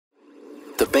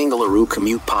the Bengaluru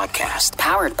Commute Podcast.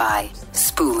 Powered by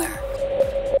Spooler.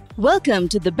 Welcome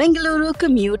to the Bengaluru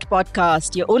Commute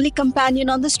Podcast, your only companion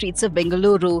on the streets of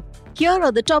Bengaluru. Here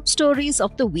are the top stories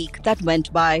of the week that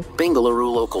went by.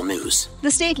 Bengaluru local news.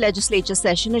 The state legislature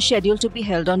session is scheduled to be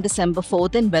held on December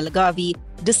 4th in Belagavi,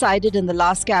 decided in the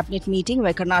last cabinet meeting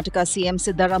where Karnataka CM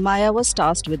Siddaramaiah was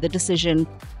tasked with the decision.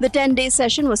 The 10-day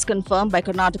session was confirmed by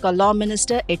Karnataka Law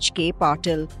Minister H.K.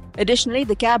 Patil. Additionally,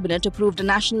 the cabinet approved a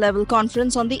national-level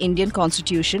conference on the Indian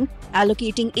Constitution,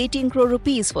 allocating 18 crore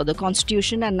rupees for the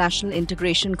Constitution and National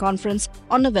Integration Conference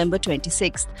on November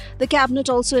 26th. The cabinet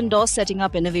also endorsed setting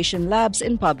up innovation labs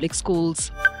in public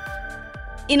schools.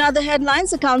 In other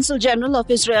headlines, the Consul General of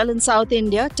Israel in South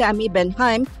India, Tammy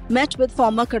Ben-Haim, met with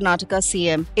former Karnataka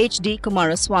CM H.D.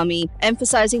 Kumaraswamy,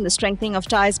 emphasizing the strengthening of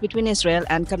ties between Israel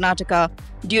and Karnataka.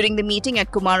 During the meeting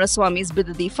at Kumaraswamy's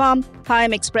Bidadi farm,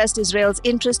 Haim expressed Israel's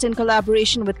interest in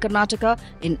collaboration with Karnataka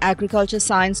in agriculture,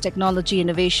 science, technology,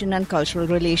 innovation and cultural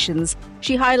relations.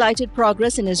 She highlighted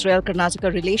progress in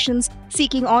Israel-Karnataka relations,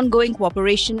 seeking ongoing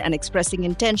cooperation and expressing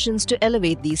intentions to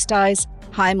elevate these ties.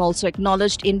 Haim also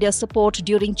acknowledged India's support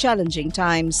during challenging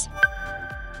times.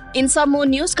 In some more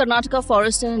news, Karnataka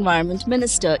Forest and Environment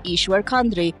Minister Ishwar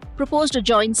Khandre proposed a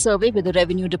joint survey with the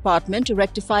Revenue Department to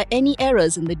rectify any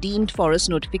errors in the deemed forest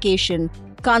notification.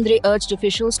 Khandre urged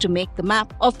officials to make the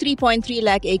map of 3.3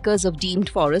 lakh acres of deemed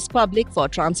forest public for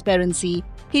transparency.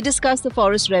 He discussed the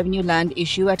forest revenue land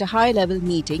issue at a high-level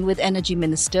meeting with Energy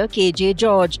Minister K.J.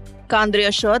 George. Khandre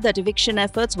assured that eviction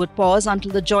efforts would pause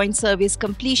until the joint survey's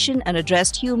completion and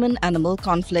addressed human-animal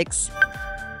conflicts.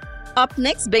 Up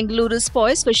next, Bengaluru is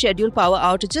poised for scheduled power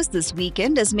outages this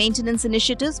weekend as maintenance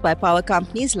initiatives by power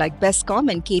companies like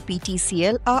BESCOM and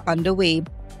KPTCL are underway.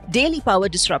 Daily power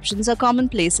disruptions are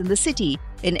commonplace in the city.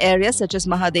 In areas such as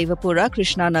Mahadevapura,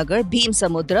 Krishnanagar,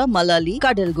 Bhimsamudra, Malali,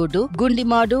 Kadalgudu,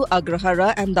 Gundimadu,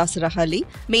 Agrahara and Dasarahalli,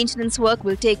 maintenance work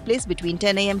will take place between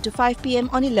 10 a.m. to 5 p.m.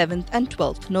 on 11th and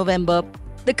 12th November.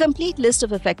 The complete list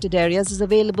of affected areas is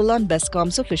available on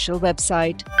BESCOM's official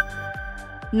website.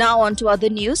 Now on to other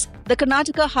news. The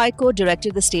Karnataka High Court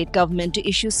directed the state government to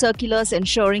issue circulars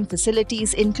ensuring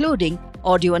facilities including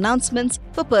audio announcements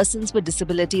for persons with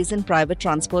disabilities in private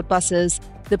transport buses.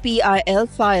 The PIL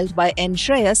filed by N.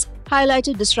 Shreyas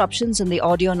highlighted disruptions in the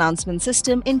audio announcement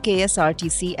system in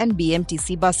KSRTC and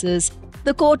BMTC buses.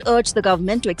 The court urged the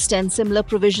government to extend similar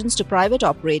provisions to private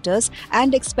operators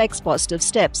and expects positive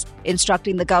steps,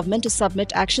 instructing the government to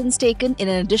submit actions taken in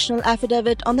an additional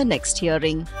affidavit on the next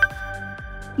hearing.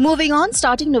 Moving on,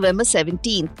 starting November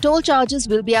 17, toll charges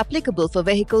will be applicable for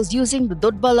vehicles using the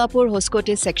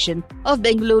Dodbalapur-Hoskote section of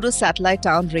Bengaluru Satellite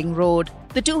Town Ring Road.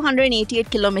 The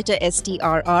 288-kilometer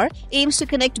STRR aims to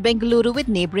connect Bengaluru with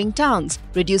neighbouring towns,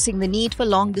 reducing the need for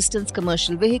long-distance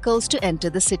commercial vehicles to enter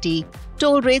the city.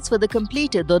 Toll rates for the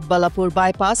completed Dodbalapur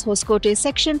Bypass Hoskote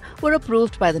section were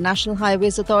approved by the National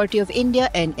Highways Authority of India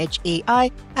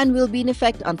 (NHAI) and will be in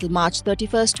effect until March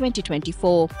 31,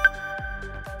 2024.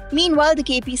 Meanwhile, the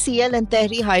KPCL and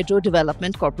Tehri Hydro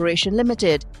Development Corporation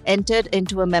Limited entered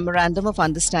into a memorandum of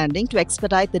understanding to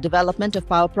expedite the development of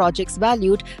power projects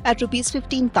valued at Rs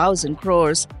 15,000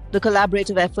 crores. The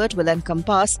collaborative effort will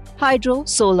encompass hydro,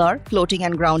 solar, floating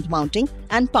and ground mounting,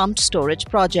 and pumped storage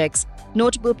projects.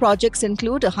 Notable projects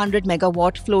include a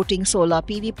 100-megawatt floating solar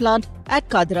PV plant at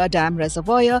Kadra Dam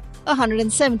Reservoir, a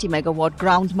 170-megawatt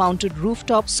ground-mounted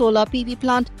rooftop solar PV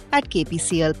plant at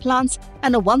KPCL plants,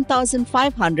 and a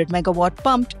 1,500-megawatt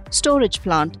pumped storage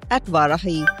plant at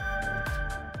Varahi.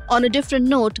 On a different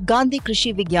note, Gandhi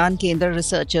Krishi Vigyan Kendra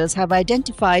researchers have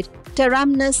identified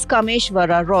Pteramnus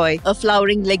kameshwara roy, a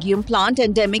flowering legume plant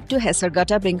endemic to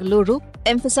Hesarghatta, Bengaluru,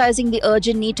 emphasizing the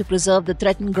urgent need to preserve the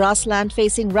threatened grassland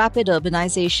facing rapid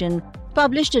urbanization.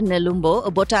 Published in Nelumbo,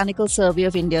 a Botanical Survey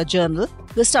of India journal,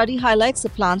 the study highlights the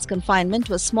plant's confinement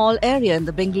to a small area in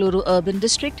the Bengaluru urban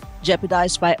district,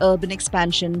 jeopardized by urban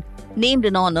expansion. Named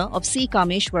in honor of C.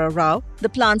 Kameshwara Rao, the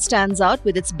plant stands out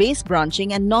with its base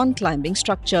branching and non-climbing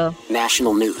structure.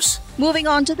 National news. Moving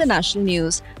on to the national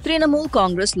news, Trinamool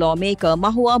Congress lawmaker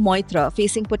Mahua Moitra,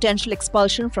 facing potential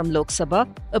expulsion from Lok Sabha,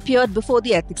 appeared before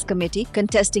the Ethics Committee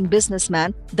contesting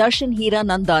businessman Darshan Hira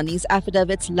Nandani's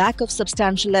affidavit's lack of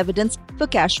substantial evidence for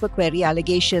cash for query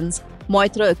allegations.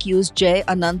 Moitra accused Jay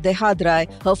Anand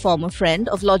Dehadrai, her former friend,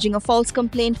 of lodging a false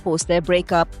complaint post their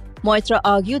breakup. Moitra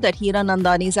argued that Hira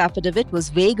Nandani's affidavit was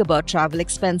vague about travel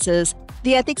expenses.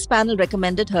 The ethics panel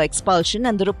recommended her expulsion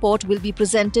and the report will be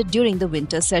presented during the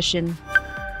winter session.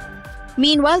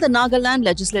 Meanwhile, the Nagaland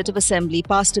Legislative Assembly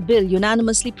passed a bill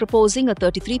unanimously proposing a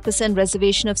 33%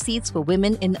 reservation of seats for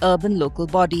women in urban local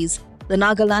bodies. The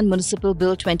Nagaland Municipal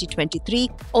Bill 2023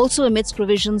 also omits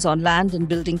provisions on land and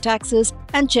building taxes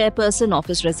and chairperson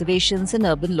office reservations in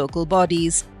urban local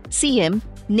bodies. CM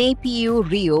Nepiu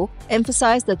Rio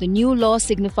emphasized that the new law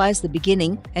signifies the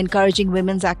beginning, encouraging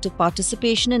women's active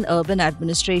participation in urban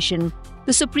administration.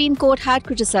 The Supreme Court had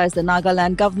criticized the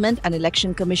Nagaland government and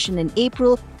Election Commission in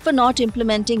April for not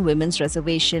implementing women's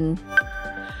reservation.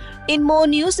 In more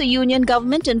news, the Union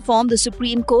government informed the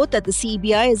Supreme Court that the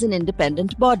CBI is an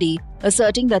independent body,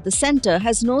 asserting that the centre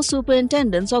has no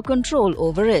superintendence or control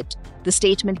over it. The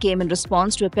statement came in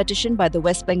response to a petition by the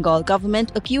West Bengal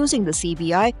government accusing the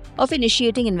CBI of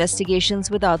initiating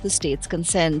investigations without the state's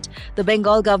consent. The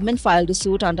Bengal government filed a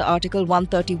suit under Article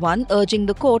 131 urging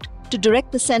the court to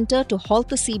direct the centre to halt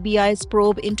the CBI's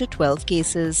probe into 12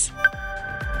 cases.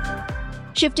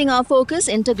 Shifting our focus,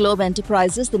 Interglobe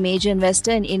Enterprises, the major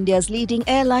investor in India's leading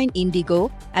airline IndiGO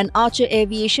and Archer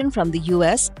Aviation from the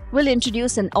US, will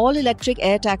introduce an all-electric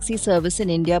air taxi service in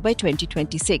India by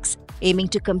 2026, aiming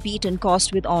to compete in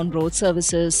cost with on-road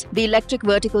services. The electric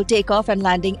vertical takeoff and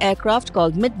landing aircraft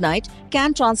called Midnight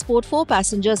can transport 4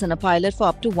 passengers and a pilot for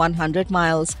up to 100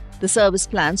 miles. The service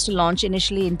plans to launch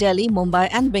initially in Delhi, Mumbai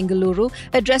and Bengaluru,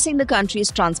 addressing the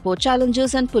country's transport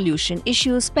challenges and pollution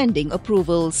issues pending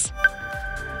approvals.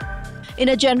 In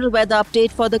a general weather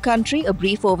update for the country, a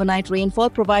brief overnight rainfall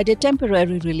provided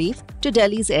temporary relief to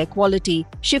Delhi's air quality,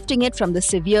 shifting it from the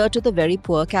severe to the very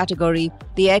poor category.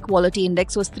 The air quality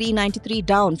index was 393,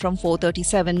 down from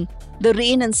 437. The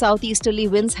rain and southeasterly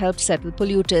winds helped settle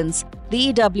pollutants.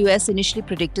 The EWS initially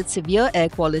predicted severe air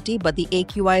quality, but the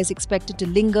AQI is expected to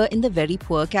linger in the very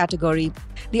poor category.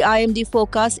 The IMD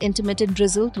forecasts intermittent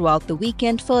drizzle throughout the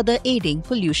weekend, further aiding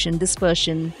pollution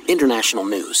dispersion. International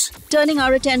news. Turning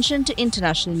our attention to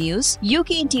international news,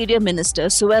 UK Interior Minister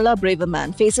Suella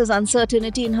Braverman faces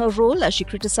uncertainty in her role as she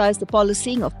criticized the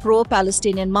policing of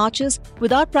pro-Palestinian marches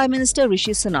without Prime Minister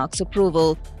Rishi Sunak's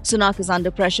approval. Sunak is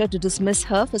under pressure to dismiss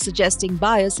her for suggesting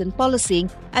bias in policing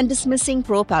and dismissing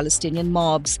pro-Palestinian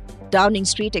mobs. Downing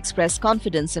Street expressed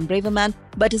confidence in Braverman,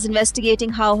 but is investigating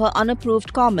how her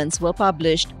unapproved comments were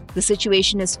published. The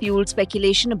situation has fueled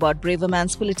speculation about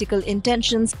Braverman's political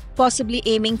intentions, possibly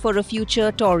aiming for a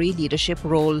future Tory leadership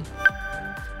role.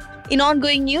 In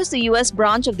ongoing news, the US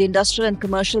branch of the Industrial and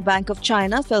Commercial Bank of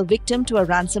China fell victim to a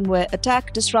ransomware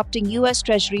attack disrupting US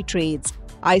Treasury trades.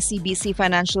 ICBC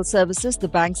Financial Services, the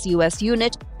bank's US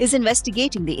unit, is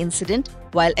investigating the incident.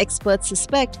 While experts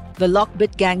suspect the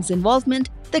Lockbit gang's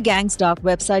involvement, the gang's dark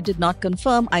website did not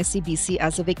confirm ICBC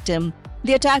as a victim.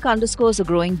 The attack underscores a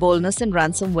growing boldness in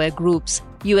ransomware groups.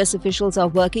 US officials are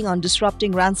working on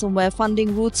disrupting ransomware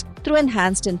funding routes through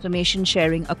enhanced information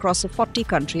sharing across a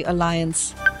 40-country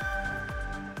alliance.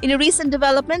 In a recent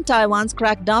development, Taiwan's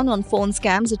crackdown on phone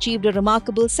scams achieved a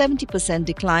remarkable 70%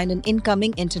 decline in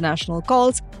incoming international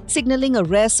calls, signaling a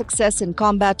rare success in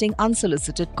combating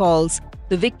unsolicited calls.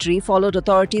 The victory followed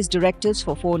authorities' directives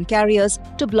for phone carriers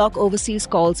to block overseas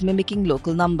calls mimicking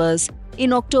local numbers.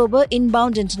 In October,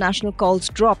 inbound international calls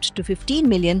dropped to 15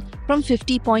 million from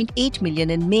 50.8 million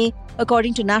in May,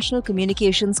 according to National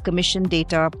Communications Commission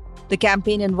data. The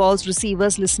campaign involves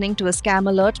receivers listening to a scam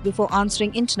alert before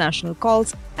answering international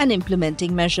calls and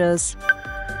implementing measures.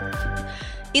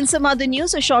 In some other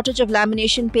news, a shortage of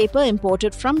lamination paper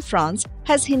imported from France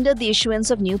has hindered the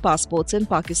issuance of new passports in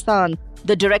Pakistan.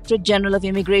 The Directorate General of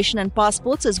Immigration and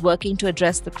Passports is working to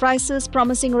address the crisis,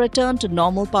 promising a return to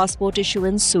normal passport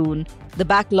issuance soon. The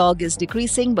backlog is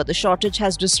decreasing, but the shortage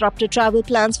has disrupted travel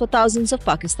plans for thousands of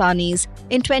Pakistanis.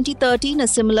 In 2013, a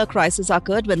similar crisis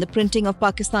occurred when the printing of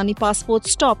Pakistani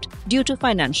passports stopped due to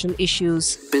financial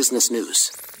issues. Business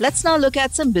news. Let's now look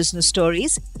at some business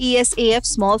stories. ESAF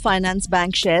Small Finance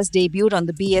Bank shares debuted on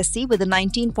the BSE with a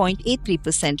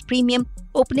 19.83% premium,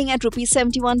 opening at Rs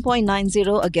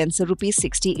 71.90 against the Rs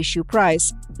 60 issue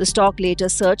price. The stock later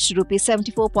surged to Rs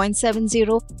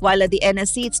 74.70, while at the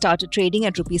NSE it started trading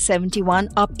at Rs 71,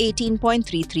 up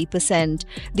 18.33%.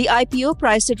 The IPO,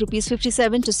 priced at Rs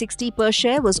 57 to 60 per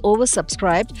share, was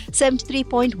oversubscribed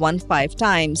 73.15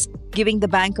 times, giving the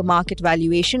bank a market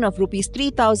valuation of Rs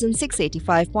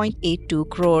 3,685.82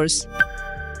 crores.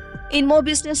 In more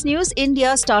business news,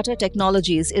 India's TATA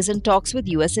Technologies is in talks with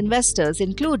US investors,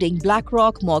 including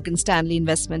BlackRock, Morgan Stanley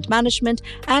Investment Management,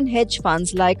 and hedge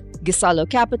funds like Gisalo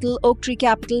Capital, Oaktree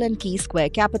Capital, and Key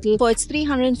Square Capital for its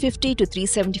 $350 to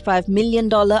 $375 million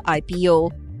IPO.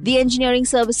 The engineering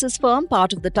services firm,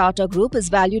 part of the TATA Group, is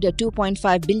valued at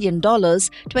 $2.5 billion,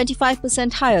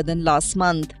 25% higher than last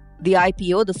month. The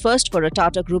IPO, the first for a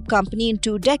TATA Group company in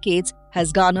 2 decades,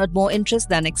 has garnered more interest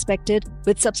than expected,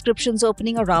 with subscriptions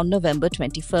opening around November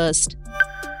 21st.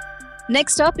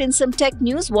 Next up, in some tech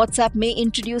news, WhatsApp may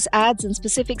introduce ads in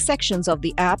specific sections of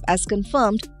the app as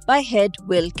confirmed by head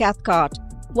Will Cathcart.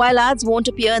 While ads won't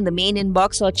appear in the main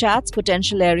inbox or chats,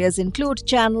 potential areas include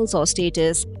channels or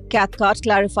status. Cathcart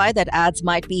clarified that ads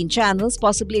might be in channels,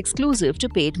 possibly exclusive to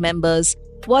paid members.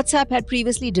 WhatsApp had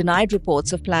previously denied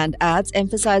reports of planned ads,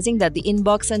 emphasizing that the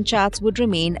inbox and chats would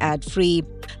remain ad-free.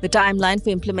 The timeline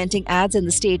for implementing ads in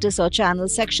the status or channel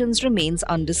sections remains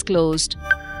undisclosed.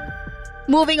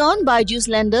 Moving on, Byju's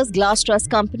lenders Glass Trust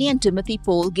Company and Timothy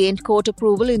Pole gained court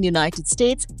approval in the United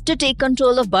States to take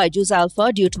control of Byju's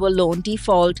Alpha due to a loan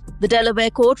default. The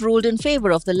Delaware court ruled in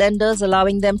favor of the lenders,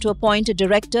 allowing them to appoint a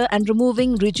director and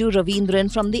removing Riju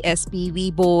Ravindran from the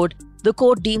SPV board. The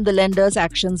court deemed the lenders'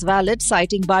 actions valid,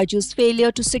 citing Byju's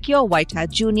failure to secure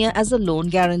Whitehat Jr. as a loan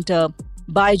guarantor.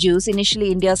 Byju's,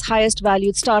 initially India's highest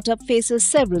valued startup, faces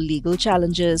several legal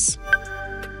challenges.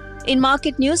 In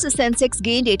market news, the Sensex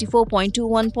gained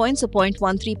 84.21 points, a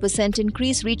 0.13%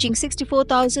 increase, reaching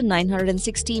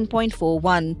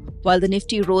 64,916.41, while the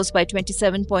Nifty rose by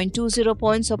 27.20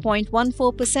 points, or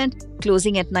 0.14%,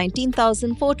 closing at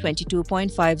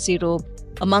 19,422.50.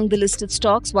 Among the listed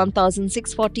stocks,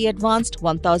 1,640 advanced,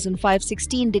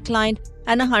 1,516 declined,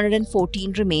 and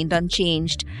 114 remained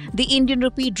unchanged. The Indian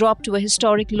rupee dropped to a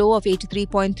historic low of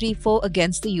 83.34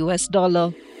 against the US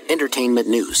dollar. Entertainment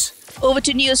news. Over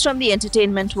to news from the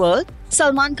entertainment world.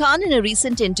 Salman Khan, in a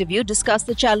recent interview, discussed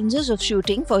the challenges of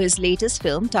shooting for his latest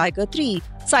film, Tiger 3,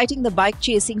 citing the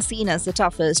bike-chasing scene as the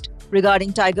toughest.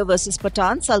 Regarding Tiger vs.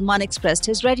 Pathaan, Salman expressed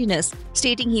his readiness,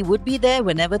 stating he would be there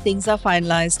whenever things are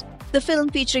finalized. The film,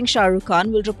 featuring Shah Rukh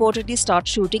Khan, will reportedly start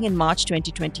shooting in March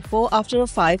 2024 after a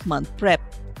 5-month prep.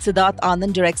 Siddharth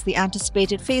Anand directs the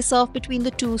anticipated face-off between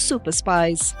the two super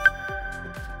spies.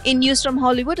 In news from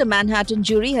Hollywood, a Manhattan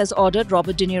jury has ordered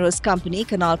Robert De Niro's company,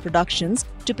 Canal Productions,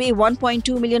 to pay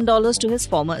 $1.2 million to his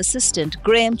former assistant,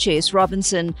 Graham Chase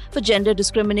Robinson, for gender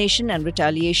discrimination and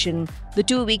retaliation. The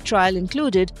 2-week trial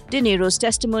included De Niro's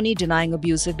testimony denying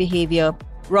abusive behavior.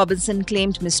 Robinson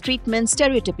claimed mistreatment,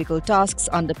 stereotypical tasks,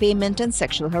 underpayment, and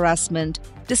sexual harassment.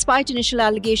 Despite initial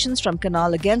allegations from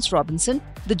Canal against Robinson,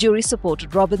 the jury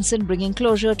supported Robinson, bringing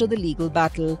closure to the legal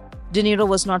battle. De Niro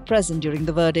was not present during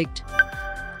the verdict.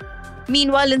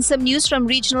 Meanwhile, in some news from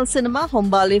regional cinema,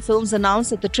 Hombale Films announced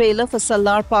that the trailer for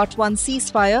Salar Part 1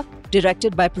 Ceasefire,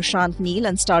 directed by Prashant Neel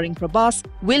and starring Prabhas,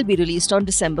 will be released on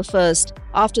December 1st.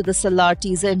 After the Salar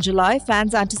teaser in July,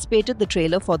 fans anticipated the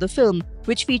trailer for the film,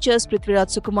 which features Prithviraj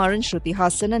Sukumaran, Shruti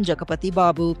Haasan and Jagapati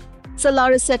Babu.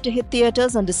 Salar is set to hit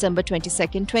theatres on December 22,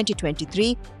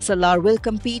 2023. Salar will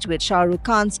compete with Shah Rukh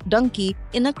Khan's Donkey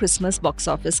in a Christmas box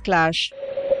office clash.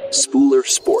 Spooler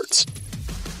Sports.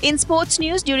 In sports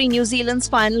news, during New Zealand's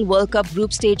final World Cup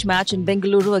group stage match in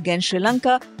Bengaluru against Sri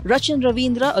Lanka, Rachin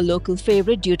Ravindra, a local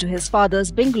favourite due to his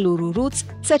father's Bengaluru roots,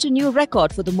 set a new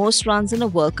record for the most runs in a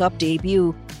World Cup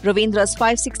debut. Ravindra's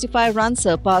 565 runs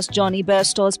surpassed Johnny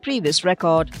Bairstow's previous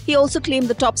record. He also claimed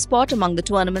the top spot among the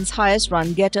tournament's highest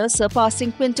run getters,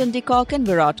 surpassing Quinton de Kock and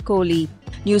Virat Kohli.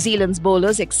 New Zealand's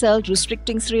bowlers excelled,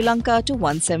 restricting Sri Lanka to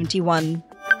 171.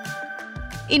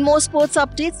 In more sports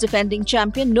updates, defending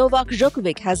champion Novak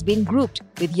Djokovic has been grouped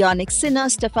with Yannick Sinner,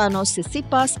 Stefanos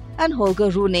Tsitsipas and Holger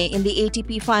Rune in the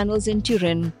ATP finals in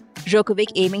Turin. Djokovic,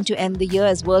 aiming to end the year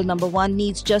as world number 1,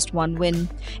 needs just one win.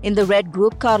 In the red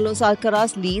group, Carlos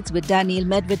Alcaraz leads with Daniil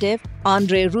Medvedev,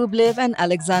 Andrei Rublev and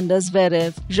Alexander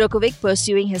Zverev. Djokovic,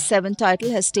 pursuing his 7th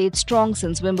title, has stayed strong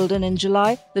since Wimbledon in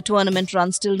July. The tournament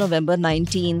runs till November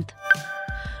 19th.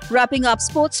 Wrapping up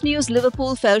sports news,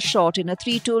 Liverpool fell short in a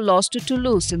 3-2 loss to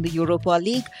Toulouse in the Europa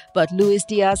League, but Luis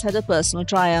Diaz had a personal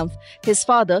triumph. His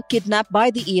father, kidnapped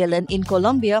by the ELN in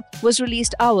Colombia, was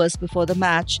released hours before the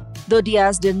match. Though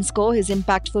Diaz didn't score, his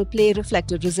impactful play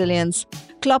reflected resilience.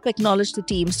 Klopp acknowledged the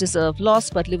team's deserved loss,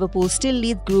 but Liverpool still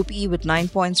leads Group E with 9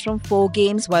 points from 4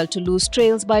 games, while Toulouse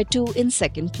trails by 2 in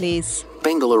second place.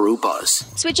 Bengaluru Buzz.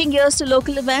 Switching gears to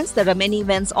local events, there are many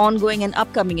events ongoing and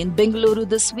upcoming in Bengaluru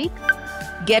this week.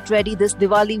 Get ready this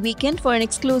Diwali weekend for an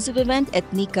exclusive event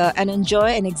at Nika and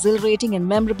enjoy an exhilarating and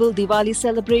memorable Diwali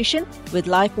celebration with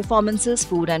live performances,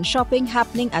 food and shopping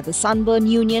happening at the Sunburn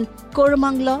Union,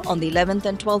 Koramangala on the 11th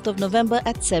and 12th of November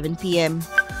at 7 p.m.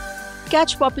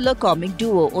 Catch popular comic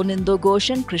duo Onindo Ghosh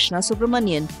and Krishna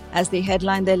Subramanian as they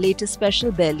headline their latest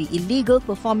special Barely Illegal,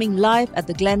 performing live at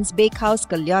the Glens Bakehouse,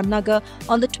 Kalyan Nagar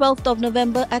on the 12th of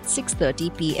November at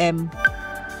 6:30 p.m.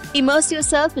 Immerse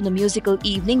yourself in a musical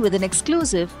evening with an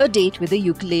exclusive A Date with a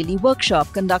Ukulele workshop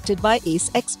conducted by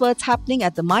ACE experts happening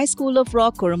at the My School of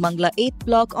Rock, Koramangala 8th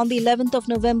block on the 11th of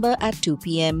November at 2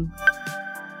 p.m.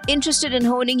 Interested in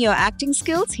honing your acting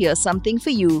skills? Here's something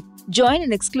for you. Join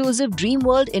an exclusive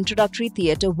Dreamworld introductory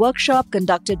theatre workshop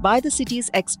conducted by the city's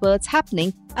experts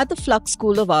happening at the Flux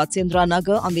School of Arts,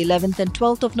 Indiranagar on the 11th and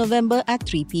 12th of November at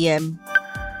 3 p.m.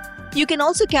 You can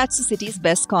also catch the city's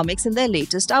best comics in their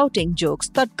latest outing, Jokes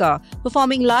Tadka,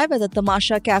 performing live at the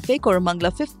Tamasha Cafe,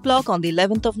 Koramangala 5th Block on the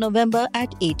 11th of November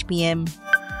at 8 p.m.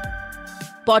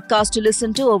 Podcast to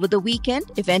listen to over the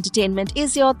weekend. If entertainment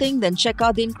is your thing, then check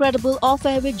out the incredible Off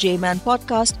Air with J-Man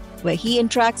podcast, where he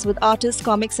interacts with artists,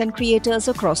 comics and creators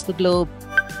across the globe.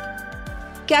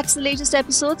 Catch the latest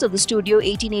episodes of the Studio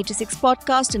 1886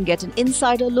 podcast and get an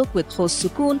insider look with host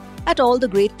Sukoon at all the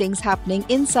great things happening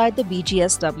inside the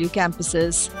BGSW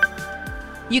campuses.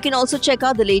 You can also check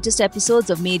out the latest episodes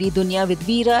of Meri Dunya with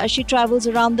Veera as she travels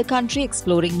around the country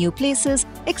exploring new places,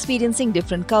 experiencing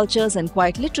different cultures and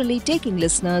quite literally taking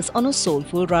listeners on a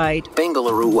soulful ride.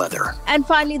 Bengaluru weather. And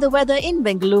finally, the weather in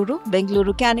Bengaluru.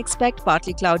 Bengaluru can expect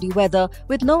partly cloudy weather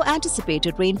with no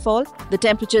anticipated rainfall. The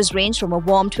temperatures range from a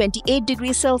warm 28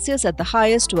 degrees Celsius at the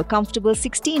highest to a comfortable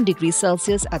 16 degrees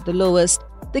Celsius at the lowest.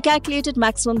 The calculated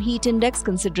maximum heat index,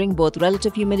 considering both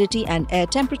relative humidity and air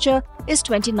temperature, is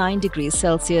 29 degrees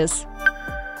Celsius.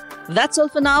 That's all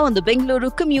for now on the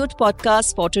Bengaluru Commute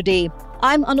Podcast for today.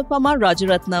 I'm Anupama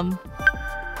Rajaratnam.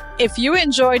 If you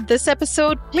enjoyed this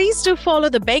episode, please do follow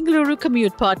the Bengaluru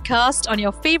Commute Podcast on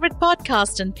your favorite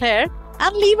podcast and player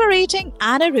and leave a rating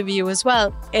and a review as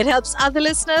well. It helps other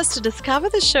listeners to discover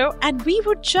the show and we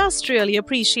would just really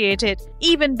appreciate it.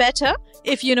 Even better,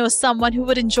 if you know someone who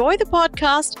would enjoy the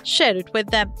podcast, share it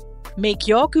with them. Make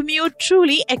your commute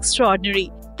truly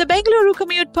extraordinary. The Bengaluru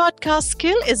Commute Podcast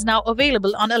skill is now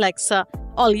available on Alexa.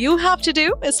 All you have to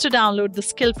do is to download the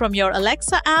skill from your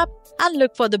Alexa app and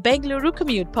look for the Bengaluru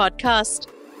Commute Podcast.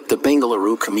 The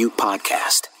Bengaluru Commute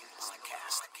Podcast.